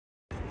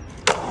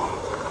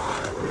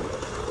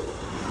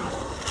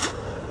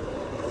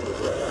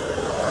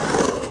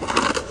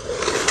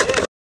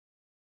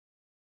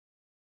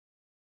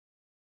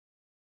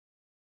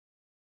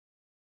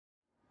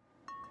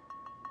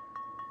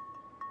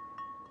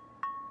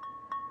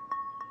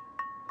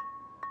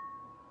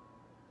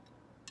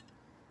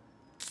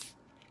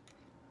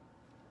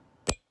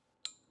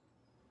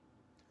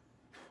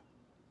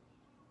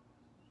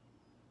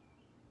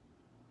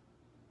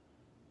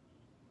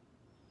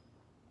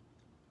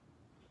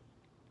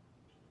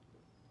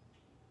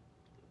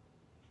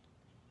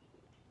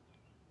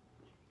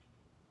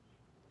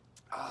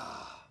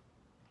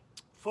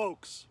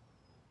Folks,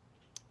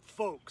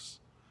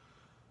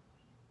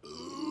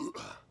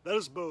 that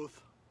is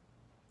both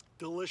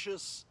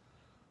delicious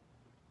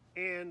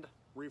and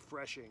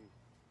refreshing.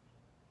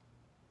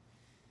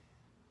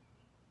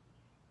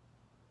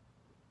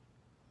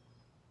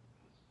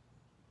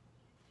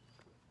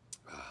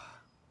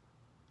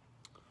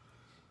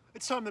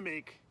 It's time to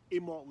make a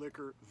malt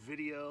liquor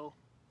video.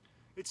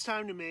 It's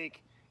time to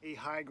make a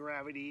high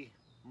gravity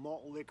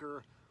malt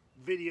liquor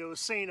video.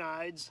 St.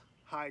 Ides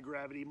high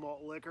gravity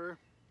malt liquor.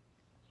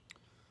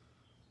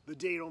 The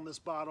date on this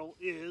bottle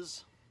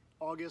is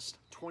August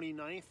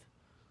 29th,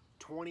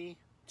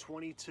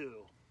 2022.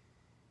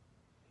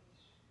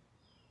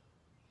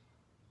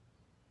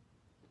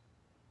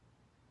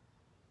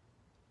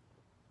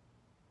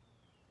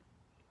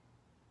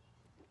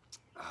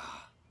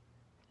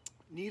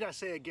 Need I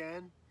say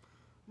again?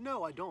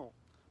 No, I don't,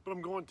 but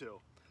I'm going to.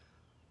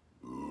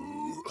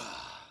 Ooh.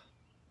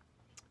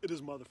 It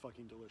is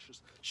motherfucking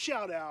delicious.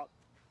 Shout out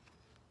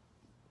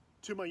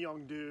to my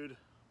young dude,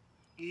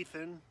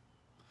 Ethan.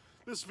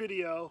 This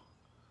video,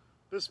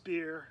 this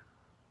beer,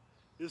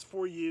 is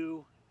for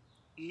you,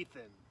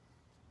 Ethan.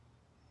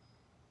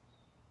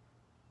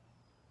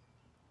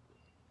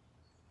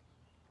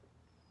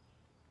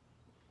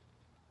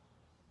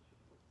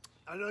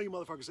 I know you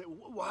motherfuckers say,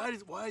 why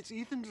does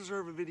Ethan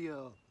deserve a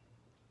video?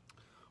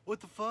 What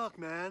the fuck,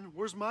 man?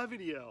 Where's my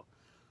video?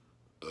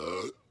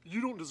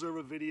 You don't deserve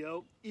a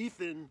video.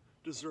 Ethan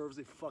deserves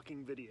a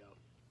fucking video.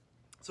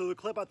 So the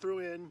clip I threw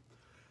in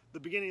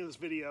the beginning of this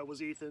video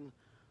was Ethan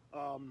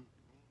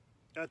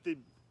at the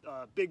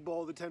big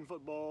bowl, the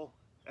 10-foot bowl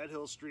at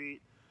Hill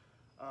Street.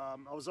 I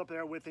was up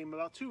there with him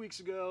about 2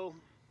 weeks ago,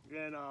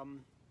 and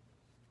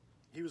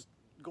he was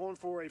going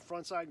for a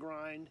frontside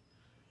grind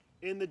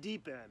in the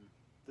deep end,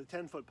 the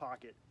 10-foot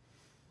pocket.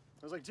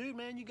 I was like, dude,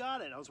 man, you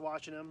got it. I was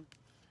watching him.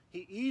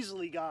 He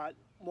easily got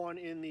one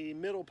in the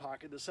middle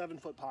pocket, the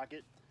 7-foot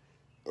pocket.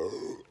 So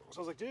I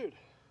was like, dude,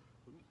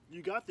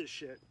 you got this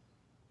shit.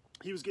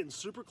 He was getting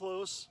super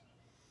close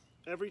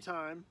every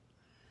time.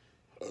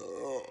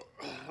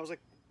 I was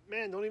like,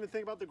 man, don't even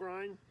think about the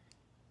grind.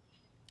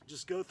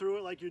 Just go through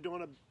it like you're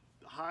doing a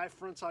high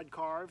frontside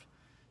carve.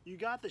 You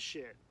got the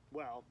shit.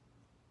 Well,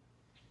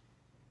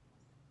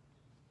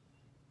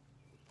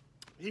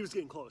 he was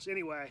getting close.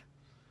 Anyway,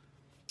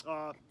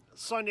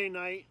 Sunday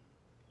night,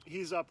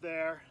 he's up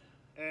there,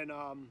 and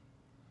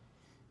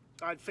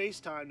I'd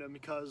FaceTimed him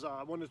because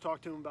I wanted to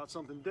talk to him about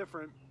something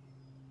different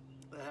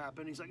that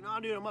happened. He's like, no,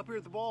 dude, I'm up here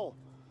at the bowl.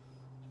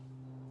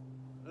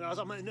 And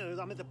I'm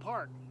at the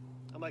park.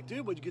 I'm like,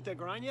 dude, would you get that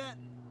grind yet?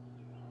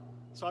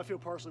 So I feel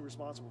partially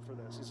responsible for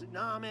this. He said,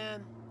 nah,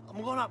 man,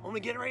 I'm going up. I'm going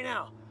to get it right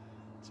now.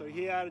 So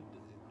he had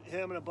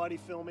him and a buddy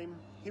filming.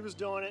 He was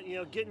doing it, you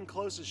know, getting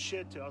close as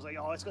shit to. I was like,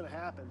 oh, it's going to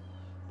happen.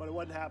 But it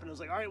wasn't happening. I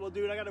was like, all right, well,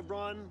 dude, I got to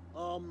run.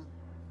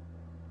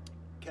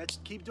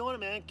 Keep doing it,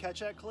 man. Catch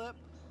that clip.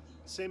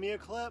 Send me a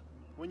clip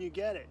when you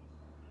get it.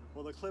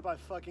 Well, the clip I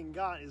fucking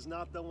got is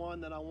not the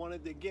one that I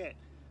wanted to get.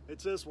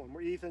 It's this one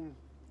where Ethan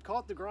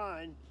caught the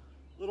grind,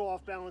 little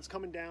off balance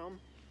coming down.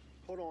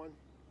 Hold on.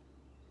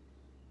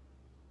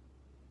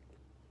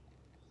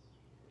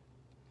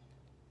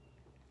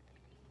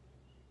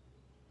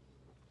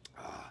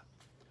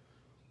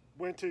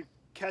 Went to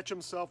catch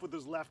himself with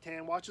his left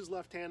hand. Watch his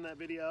left hand in that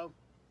video.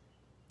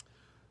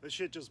 The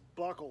shit just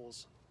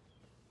buckles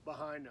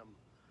behind him.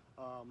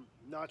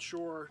 Not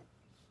sure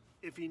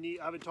if he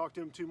I haven't talked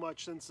to him too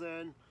much since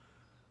then.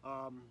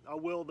 I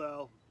will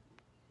though.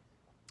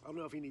 I don't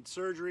know if he needs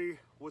surgery,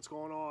 what's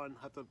going on.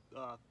 I have to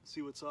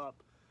see what's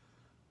up.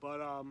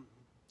 But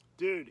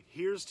dude,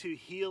 here's to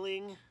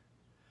healing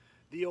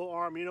the old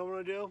arm. You know what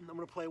I'm gonna do? I'm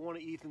gonna play one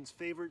of Ethan's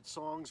favorite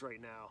songs right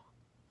now.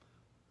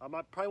 I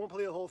probably won't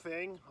play the whole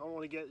thing. I don't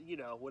want to get, you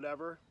know,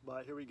 whatever,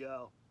 but here we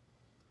go.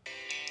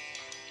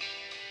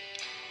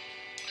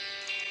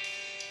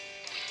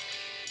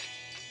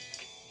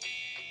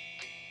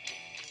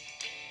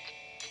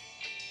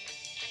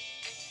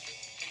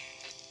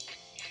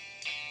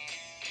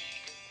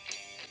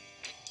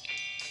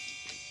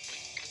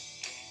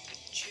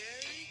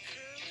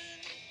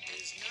 Curlan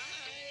is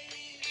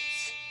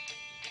nice,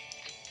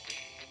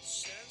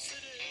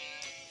 sensitive,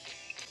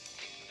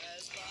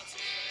 has lots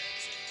of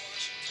friends in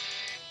Washington.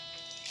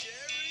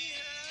 Jerry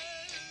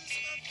has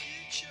a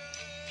future,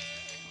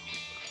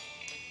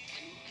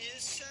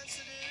 is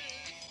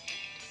sensitive,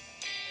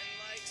 and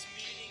likes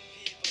meeting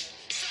people.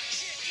 Suck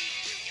shit, eat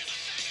puke, is a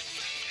faggot,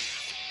 suck an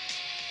asshole!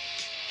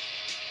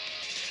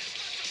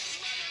 His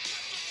mother,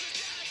 his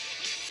dad,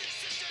 lives his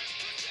sister's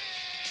pussy!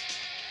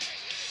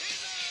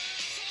 He's a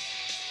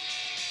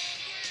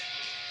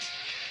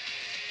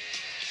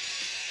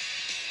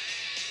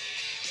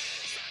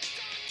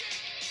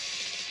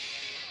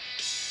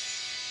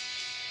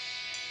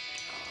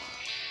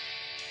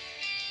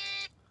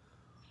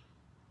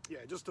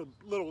Yeah, just a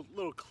little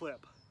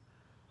clip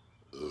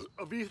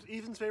of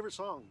Ethan's favorite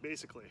song,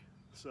 basically.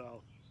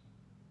 So,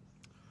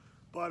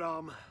 but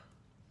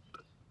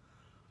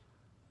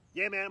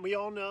yeah, man, we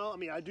all know. I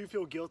mean, I do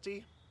feel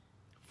guilty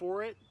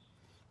for it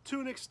to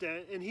an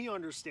extent, and he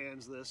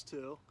understands this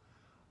too.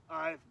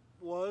 I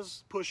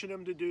was pushing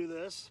him to do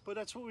this, but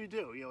that's what we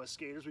do. You know, as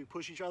skaters, we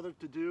push each other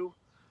to do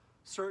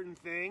certain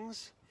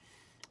things.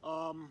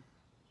 And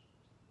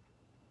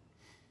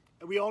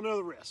we all know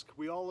the risk.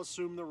 We all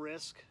assume the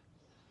risk.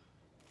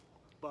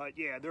 But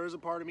yeah, there is a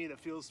part of me that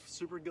feels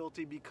super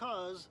guilty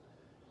because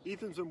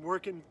Ethan's been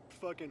working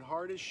fucking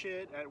hard as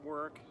shit at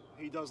work.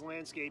 He does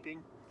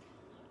landscaping,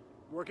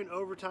 working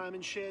overtime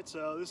and shit,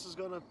 so this is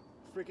gonna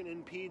freaking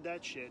impede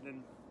that shit.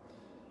 And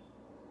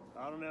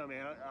I don't know,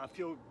 man. I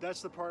feel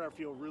that's the part I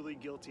feel really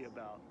guilty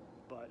about.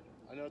 But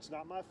I know it's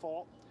not my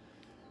fault.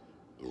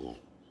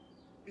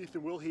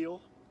 Ethan will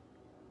heal.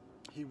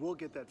 He will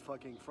get that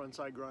fucking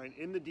frontside grind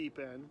in the deep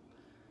end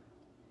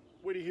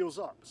when he heals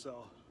up.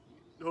 So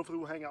hopefully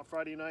we'll hang out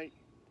Friday night.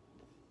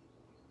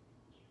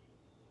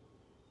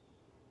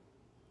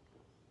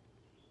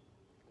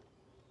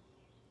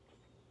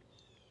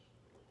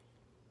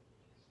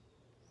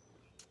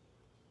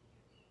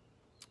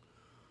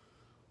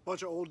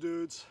 Bunch of old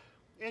dudes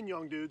and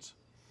young dudes.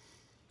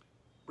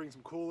 Bring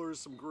some coolers,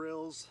 some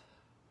grills,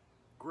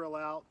 grill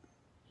out,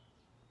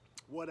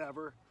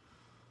 whatever.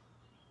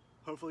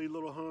 Hopefully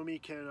little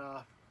homie can,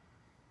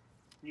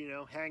 you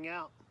know, hang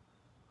out,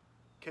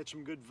 catch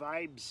some good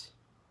vibes,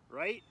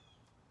 right?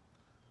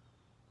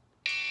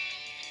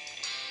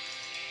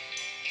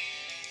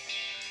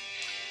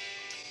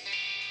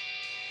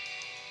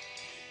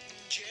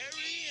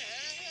 Jerry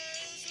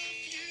has a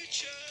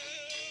future.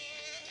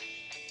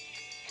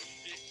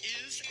 It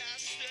is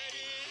aesthetic.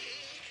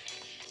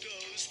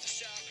 Goes to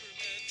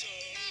Sacramento.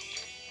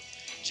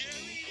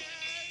 Jerry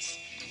has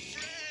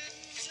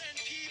friends and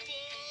people.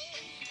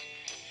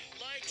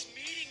 Likes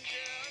meeting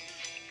them.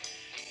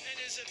 And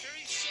is a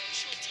very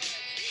social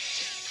type. He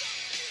just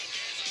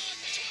is on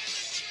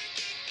toilet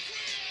drinking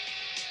queer.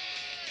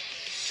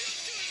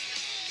 Kills to his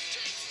nose,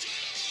 drinks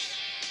toilet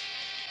water.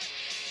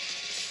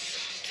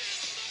 Sucked his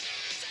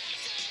mother's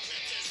asshole,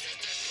 licked his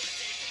sister's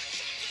pussy,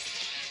 fucked his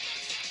mother,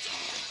 fucked his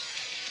brother.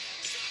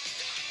 Sucked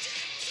cock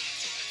dick,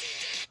 sucked horsey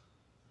dick.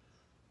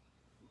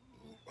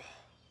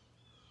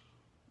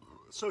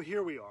 So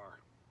here we are.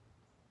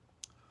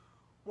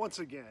 Once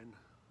again,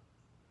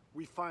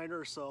 we find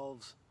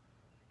ourselves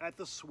at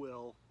the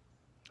swill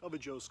of a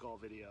Joe Skull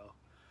video.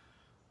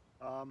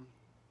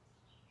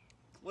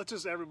 Let's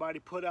just everybody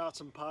put out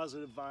some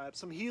positive vibes,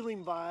 some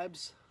healing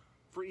vibes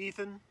for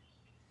Ethan.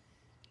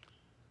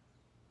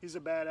 He's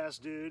a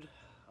badass dude.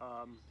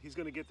 He's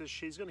gonna get this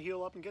shit. He's gonna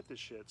heal up and get this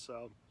shit.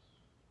 So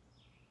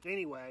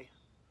anyway,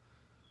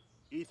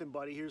 Ethan,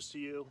 buddy, here's to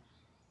you.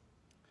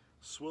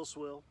 Swill,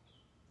 swill.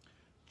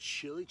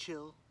 Chilly,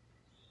 chill.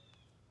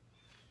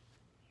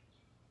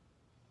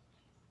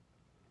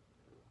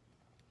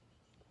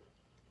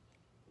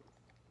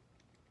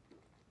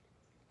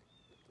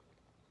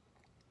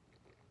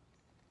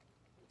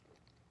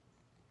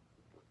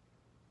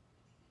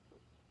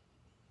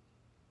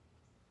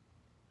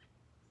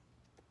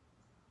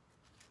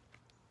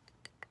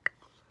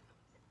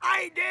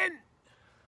 I didn't.